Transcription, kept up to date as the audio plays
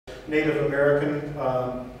Native American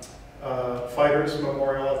fighters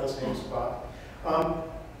memorial at the same spot.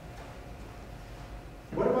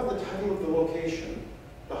 What about the title of the location,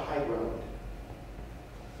 the high ground?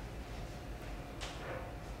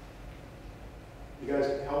 You guys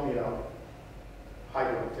help me out. High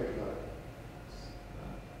ground, think about it.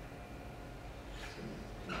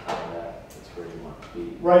 That's where you want to be.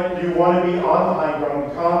 Right, you want to be on the high ground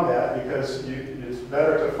in combat because it's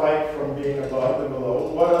better to fight from being above than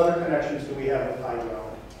below. What other connections do we have with high ground?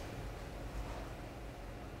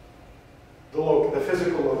 The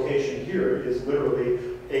physical location here is literally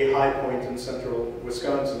a high point in central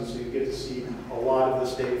Wisconsin, so you get to see a lot of the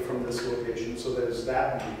state from this location, so there's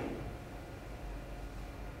that meaning.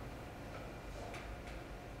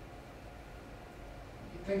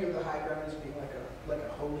 Think of the high ground as being like a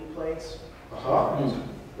holy place.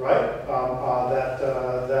 Right?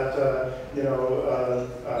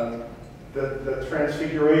 The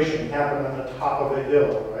transfiguration happened on the top of a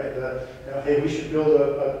hill, right? Hey, we should build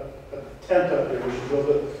a tent up here. We should build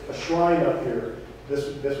a shrine up here.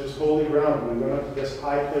 This was holy ground. We went up to this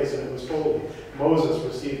high place and it was holy. Moses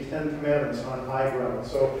received 10 commandments on high ground.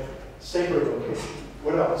 So, sacred location.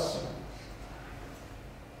 What else?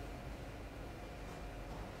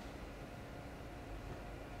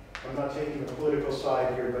 I'm not taking a political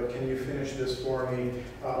side here, but can you finish this for me?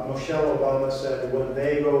 Michelle Obama said, when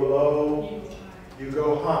they go low, you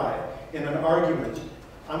go high. In an argument,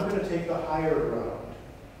 I'm going to take the higher ground,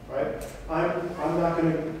 right? I'm not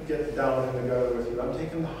going to get down in the gutter with you. I'm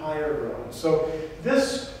taking the higher ground. So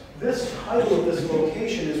this title of this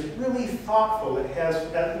location is really thoughtful. It has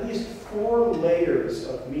at least 4 layers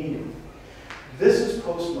of meaning. This is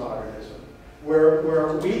postmodernism, where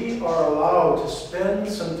we are allowed to spend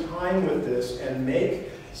some time with this and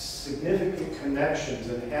make significant connections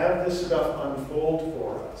and have this stuff unfold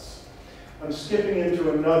for us. I'm skipping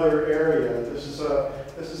into another area. This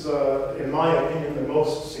is, in my opinion, the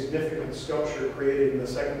most significant sculpture created in the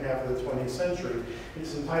second half of the 20th century.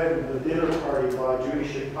 It's entitled The Dinner Party by Judy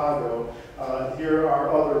Chicago. Here are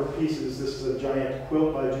other pieces. This is a giant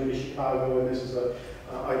quilt by Judy Chicago, and this is an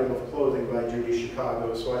item of clothing by Judy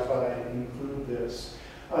Chicago, so I thought I'd include this.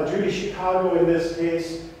 Judy Chicago, in this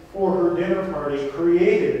case, for her dinner party,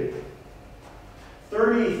 created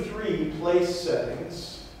 33 place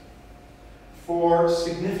settings for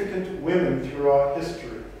significant women throughout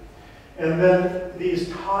history. And then these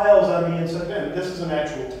tiles on the inside, and this is an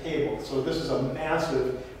actual table, so this is a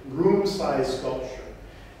massive room-sized sculpture.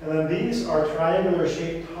 And then these are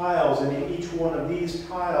triangular-shaped tiles, and in each one of these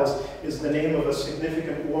tiles is the name of a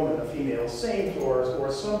significant woman, a female saint,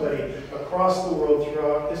 or somebody across the world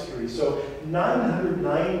throughout history. So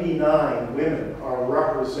 999 women are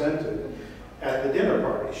represented at the dinner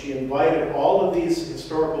party. She invited all of these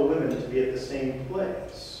historical women to be at the same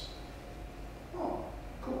place. Oh,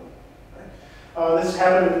 cool. Right? This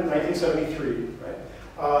happened in 1973, right?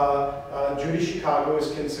 Judy Chicago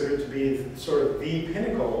is considered to be sort of the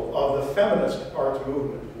pinnacle of the feminist art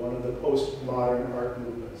movement, one of the postmodern art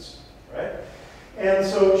movements, right? And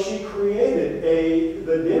so she created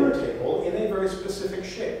the dinner table in a very specific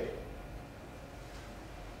shape.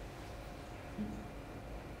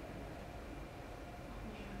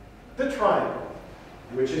 The triangle,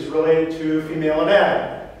 which is related to female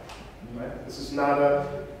anatomy. Right? This is not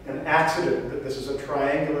an accident that this is a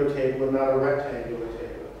triangular table and not a rectangular table.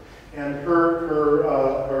 And her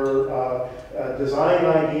design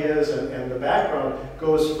ideas and the background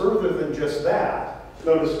goes further than just that.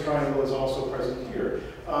 Notice the triangle is also present here.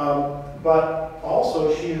 But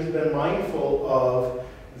also she has been mindful of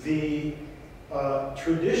the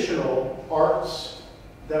traditional arts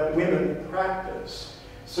that women practice.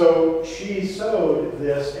 So she sewed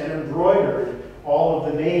this and embroidered all of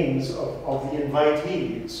the names of the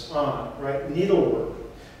invitees on, right? Needlework.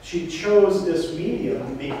 She chose this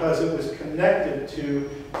medium because it was connected to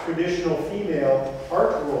traditional female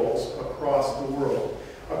art roles across the world.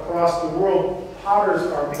 Across the world, potters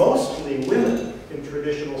are mostly women in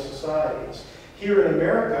traditional societies. Here in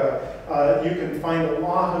America, you can find a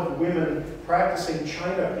lot of women practicing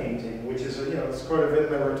china painting, which is, it's sort of in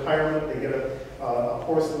their retirement. They get a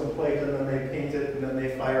porcelain plate and then they paint it and then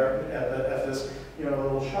they fire it at this,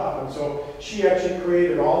 little shop. And so she actually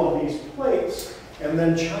created all of these plates and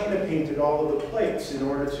then china painted all of the plates in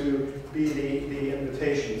order to be the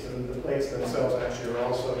invitations. And the plates themselves actually are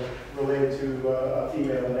also related to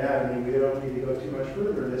female anatomy. We don't need to go too much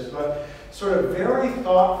further in this, but sort of very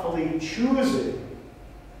thoughtfully choosing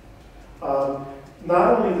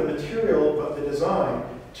not only the material but the design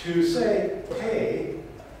to say, hey,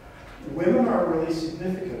 women are really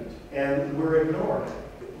significant and we're ignored.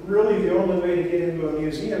 really the only way to get into a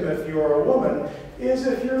museum if you're a woman is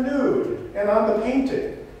if you're nude and on the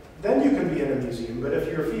painting. Then you can be in a museum, but if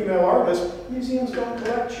you're a female artist, museums don't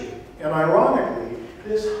collect you. And ironically,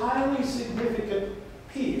 this highly significant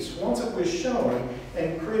piece, once it was shown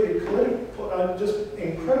and created just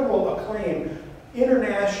incredible acclaim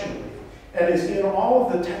internationally, and is in all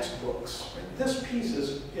of the textbooks. This piece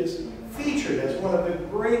is featured as one of the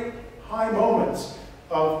great high moments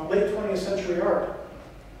of late 20th century art.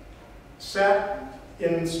 Sat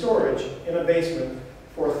in storage in a basement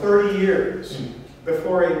for 30 years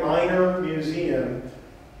before a minor museum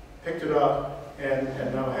picked it up and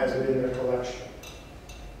now has it in their collection.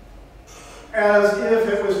 As if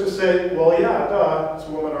it was to say, well, yeah, duh, it's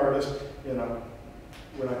a woman artist, you know,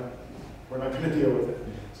 we're not going to deal with it.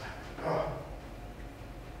 It's like, oh,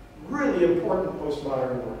 really important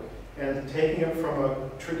postmodern work, and taking it from a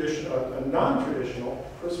non-traditional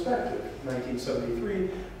perspective. 1973,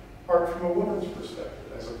 art from a woman's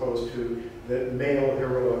perspective, as opposed to the male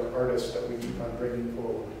heroic artists that we keep on bringing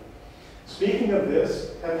forward. Speaking of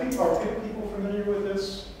this, are people familiar with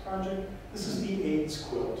this project? This is the AIDS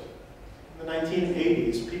quilt. In the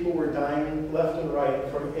 1980s, people were dying left and right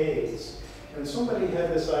from AIDS. And somebody had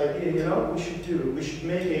this idea, you know what we should do? We should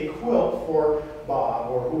make a quilt for Bob,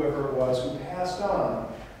 or whoever it was, who passed on.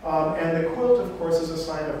 And the quilt, of course, is a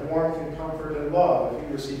sign of warmth and comfort and love. If you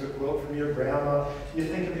receive a quilt from your grandma, you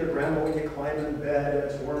think of your grandma when you climb in bed and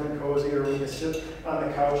it's warm and cozy, or when you sit on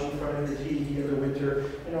the couch in front of your TV in the winter.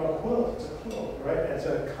 You know, a quilt, it's a quilt, right? It's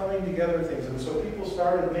a coming together things. And so people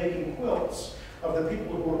started making quilts of the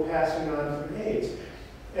people who were passing on from AIDS.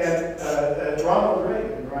 And Ronald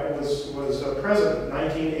Reagan, right, was president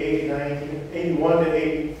 1981 to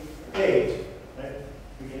 88, right,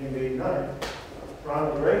 beginning of 89.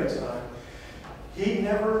 Ronald Reagan's time. He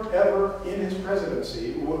never, ever, in his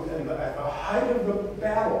presidency, at the height of the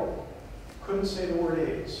battle, couldn't say the word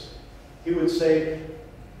AIDS. He would say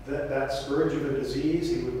that scourge of a disease,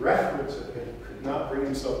 he would reference it, but he could not bring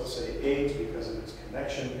himself to say AIDS because of its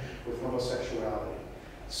connection with homosexuality.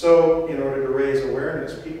 So, in order to raise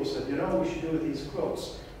awareness, people said, you know what we should do with these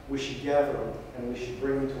quilts? We should gather them, and we should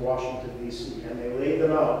bring them to Washington, D.C. And they laid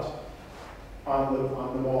them out on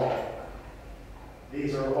the mall.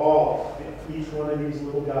 These are all, each one of these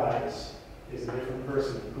little guys is a different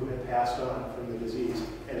person who had passed on from the disease,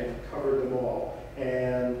 and it covered them all.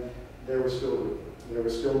 And there were still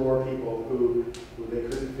more people who they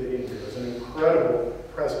couldn't fit in here. It was an incredible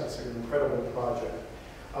presence, an incredible project.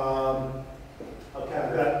 Okay,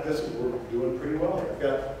 I've got this, we're doing pretty well here. I've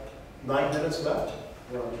got 9 minutes left.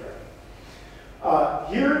 We're on track.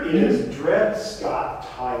 Here is Dred Scott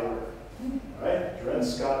Tyler. All right, Dred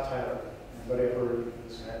Scott Tyler. Anybody ever heard of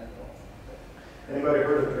this guy? No. Anybody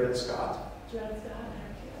heard of Dred Scott? Dred Scott,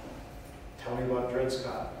 Tell me about Dred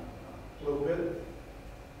Scott. A little bit.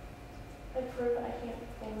 I've heard, but I can't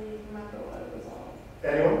fully remember what it was all.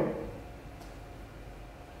 Anyone?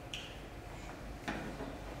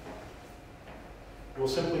 We'll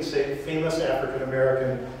simply say famous African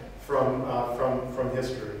American from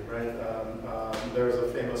history, right? There's a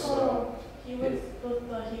famous.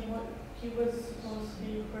 He was supposed to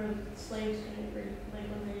be where slaves couldn't like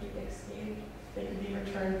when they escaped, they could be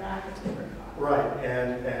returned back if they were caught. Right,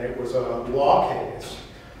 and it was a law case,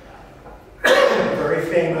 a very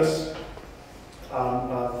famous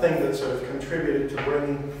thing that sort of contributed to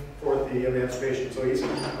bringing forth the emancipation. So he's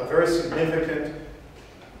a very significant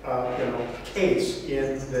case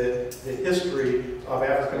in the history of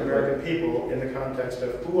African American people in the context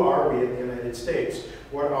of who are we in the United States?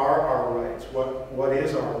 What are our rights? What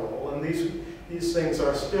is our role? And these things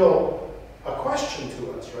are still a question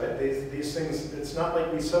to us, right? These things, it's not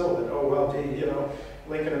like we settled it. Oh, well, gee, you know,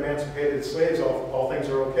 Lincoln emancipated slaves, all things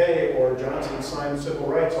are okay, or Johnson signed civil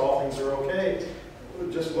rights, all things are okay.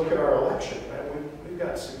 Just look at our election, right? We've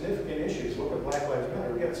got significant issues. Look at Black Lives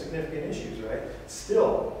Matter. We've got significant issues, right?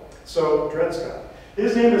 Still. So, Dred Scott.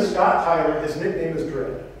 His name is Scott Tyler. His nickname is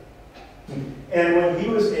Dred. And when he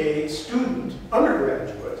was a student,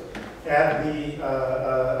 undergraduate, at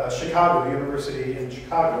the Chicago, University in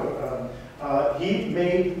Chicago, he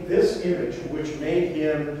made this image, which made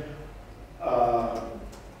him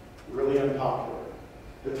really unpopular.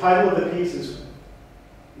 The title of the piece is,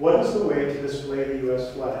 "What is the way to display the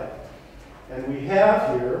U.S. flag?" And we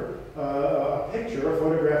have here a picture, a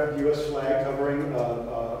photograph of the U.S. flag covering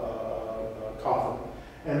a coffin.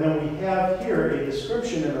 And then we have here a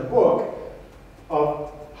description in a book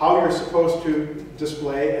of how you're supposed to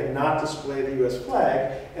display and not display the U.S.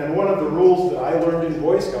 flag. And one of the rules that I learned in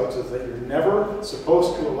Boy Scouts is that you're never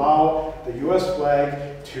supposed to allow the U.S.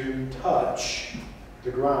 flag to touch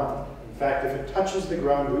the ground. In fact, if it touches the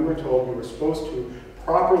ground, we were told we were supposed to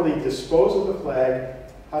properly dispose of the flag.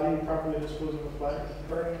 How do you properly dispose of a flag?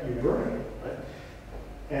 Burning it. You burn it, right?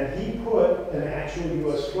 And he put an actual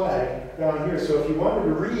U.S. flag down here. So if you wanted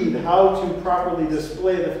to read how to properly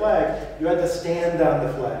display the flag, you had to stand on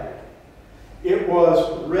the flag. It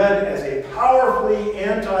was read as a powerfully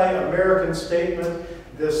anti-American statement.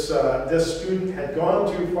 This student had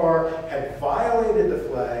gone too far, had violated the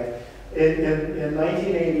flag. In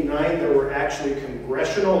 1989, there were actually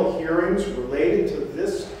congressional hearings related to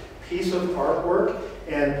this piece of artwork,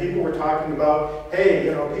 and people were talking about, hey,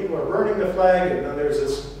 you know, people are burning the flag, and then there's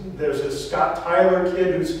this Scott Tyler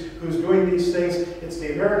kid who's doing these things. It's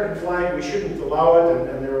the American flag, we shouldn't allow it,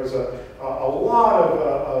 and there was a lot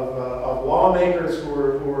of lawmakers who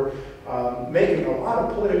were making a lot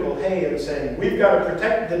of political hay and saying, we've got to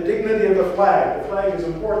protect the dignity of the flag is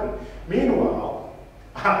important. Meanwhile,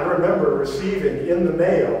 I remember receiving in the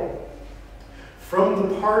mail from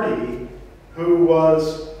the party who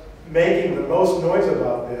was making the most noise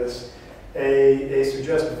about this, a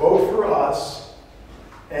suggest vote for us,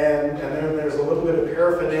 and then there's a little bit of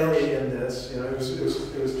paraphernalia in this. You know, it was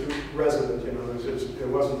to resident. You know, it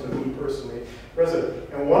wasn't to me personally, resident.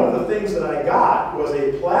 And one of the things that I got was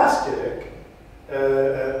a plastic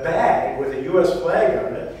bag with a U.S. flag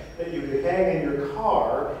on it that you could hang in your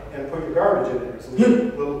car and put your garbage in there. It's a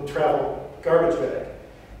little travel garbage bag.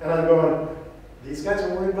 And I'm going, these guys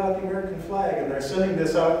are worried about the American flag, and they're sending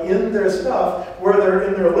this out in their stuff where they're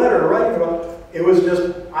in their letter writing about. It was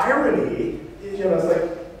just irony. You know, it's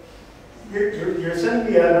like you're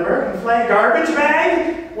sending me an American flag garbage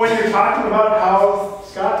bag when you're talking about how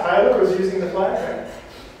Scott Tyler was using the flag.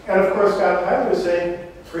 And of course, Scott Tyler was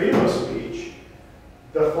saying freedom of speech.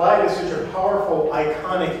 The flag is such a powerful,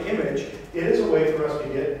 iconic image. It is a way for us to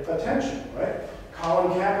get attention, right?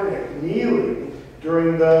 Colin Kaepernick kneeling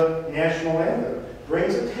during the national anthem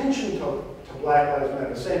brings attention to Black Lives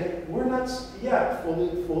Matter, saying we're not yet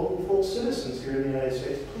full citizens here in the United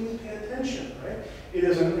States. Please pay attention, right? It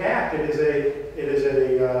is an act. It is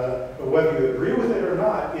a whether you agree with it or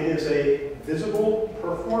not, it is a visible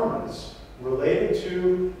performance related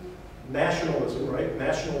to nationalism, right?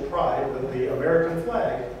 National pride, the American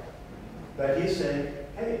flag. That he's saying,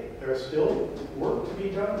 hey, there's still work to be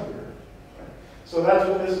done here. Right? So that's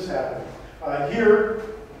what this is happening. Here,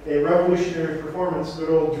 a revolutionary performance, good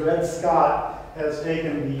old Dred Scott has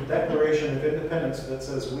taken the Declaration of Independence that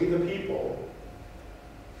says, we the people,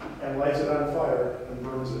 and lights it on fire and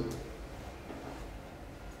burns it.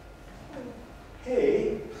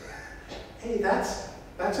 Hey, that's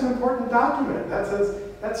an important document. That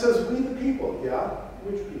says we the people. Yeah,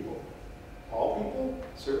 which people? All people?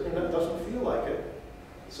 Certainly that doesn't feel like it.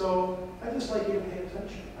 So I'd just like you to pay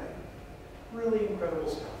attention. Right? Really incredible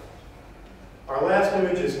stuff. Our last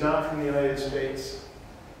image is not from the United States.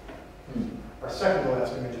 Our second to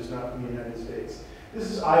last image is not from the United States. This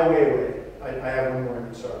is Ai Weiwei. I have one more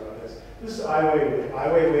to start about this. This is Ai Weiwei. Ai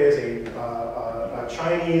Weiwei is a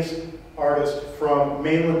Chinese artist from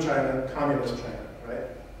mainland China, communist China, right?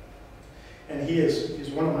 And he's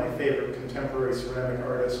one of my favorite contemporary ceramic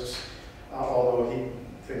artists, although he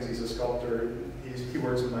thinks he's a sculptor. He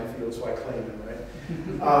works in my field, so I claim him,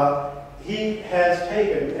 right? He has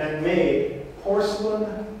taken and made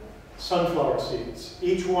porcelain sunflower seeds.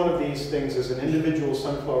 Each one of these things is an individual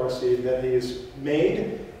sunflower seed that he has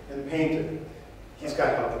made and painted. He's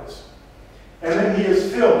got helpers. And then he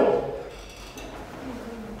has filled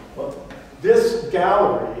this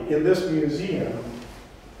gallery in this museum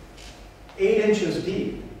 8 inches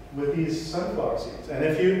deep with these sunflower seeds. And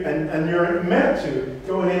if you and you're meant to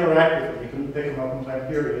go and interact with them. You can pick them up and type,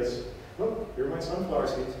 here he is. Look, here are my sunflower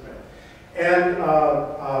seeds.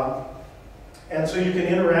 And so you can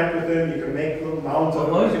interact with them, you can make little mounds of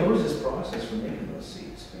them. What was this process for making those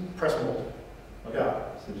seeds? Press mold. Okay. Yeah.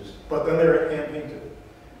 So just But then they're hand painted.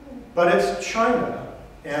 But it's China,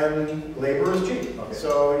 and labor is cheap. Okay.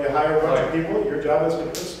 So you hire a bunch of people, your job is to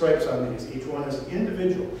put stripes on these. Each one is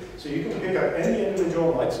individual. So you can pick up any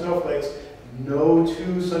individual, like snowflakes. No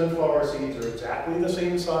 2 sunflower seeds are exactly the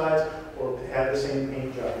same size or have the same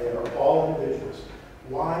paint job. They are all individuals.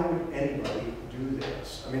 Why would anybody do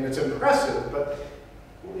this? I mean, it's impressive, but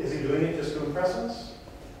is he doing it just to impress us?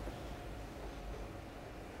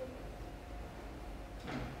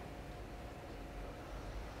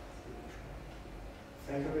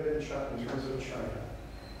 Think of it in terms of China.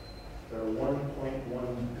 There are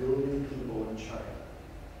 1.1 billion people in China.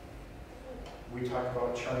 We talk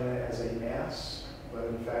about China as a mass, but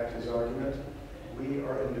in fact, his argument, we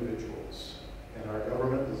are individuals, and our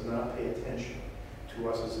government does not pay attention to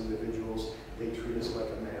us as individuals. They treat us like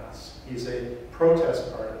a mass. He's a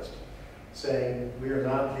protest artist. saying we are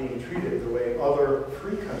not being treated the way other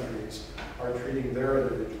free countries are treating their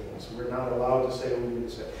individuals. We're not allowed to say what we need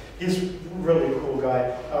to say. He's a really cool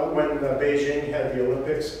guy. When Beijing had the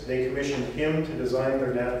Olympics, they commissioned him to design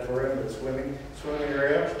their natatorium, the swimming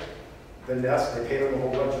area, the nest. They paid him a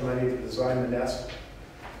whole bunch of money to design the nest.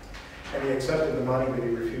 And he accepted the money, but he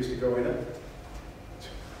refused to go in it.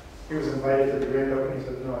 He was invited to the grand opening. He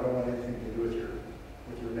said, "No, I don't want anything to do with your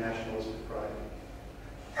nationalistic pride."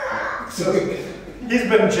 So he's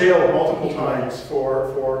been jailed multiple times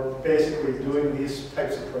for basically doing these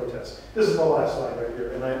types of protests. This is the last slide right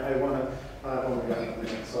here, and I want to, oh my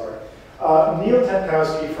God, sorry. Neil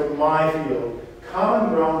Tetkowski from my field,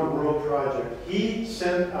 Common Ground World Project, he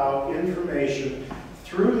sent out information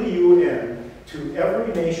through the UN to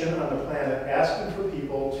every nation on the planet asking for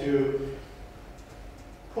people to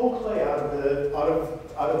pull clay out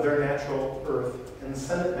of their natural earth and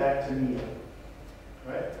send it back to Neil,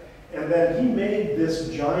 right? And then he made this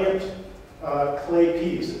giant clay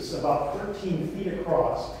piece. It's about 13 feet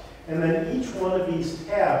across. And then each one of these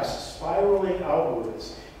tabs spiraling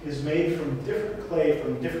outwards is made from different clay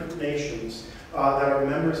from different nations that are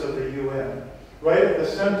members of the UN. Right at the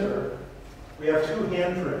center, we have two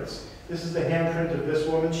handprints. This is the handprint of this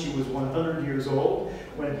woman. She was 100 years old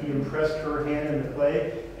when he impressed her hand in the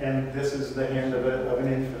clay, and this is the hand of an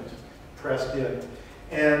infant pressed in.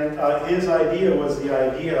 And his idea was the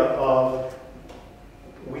idea of,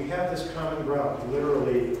 we have this common ground,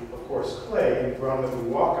 literally, of course, clay and ground that we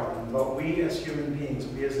walk on, but we as human beings,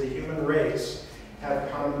 we as the human race,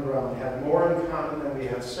 have common ground, have more in common than we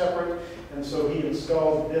have separate, and so he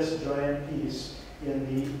installed this giant piece in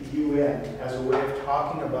the UN as a way of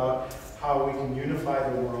talking about how we can unify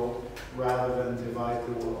the world rather than divide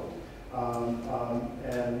the world.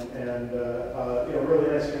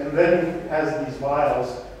 Really nice. And then he has these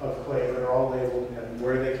vials of clay that are all labeled and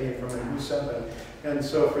where they came from and who sent them. And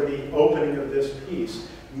so for the opening of this piece,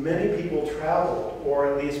 many people traveled, or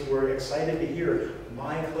at least were excited to hear,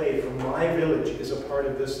 my clay from my village is a part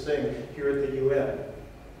of this thing here at the UN.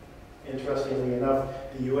 Interestingly enough,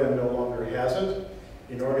 the UN no longer has it.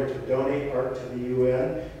 In order to donate art to the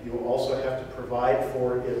UN, you also have to provide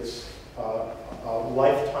for its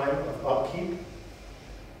lifetime of upkeep,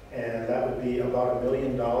 and that would be about $1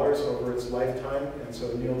 million over its lifetime. And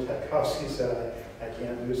so Neil Tetkowski said, I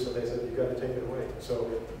can't do so. They said, you've got to take it away. So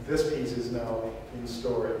this piece is now in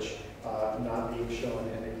storage, not being shown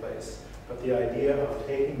any place. But the idea of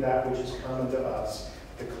taking that which is common to us,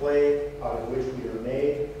 the clay out of which we are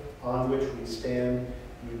made, on which we stand,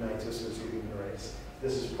 unites us as a human race.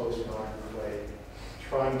 This is postmodern clay,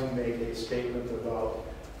 trying to make a statement about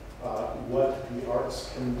what the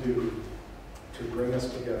arts can do to bring us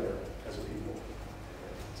together as a people.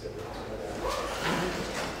 That's it.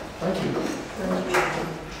 Thank you. Thank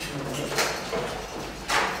you.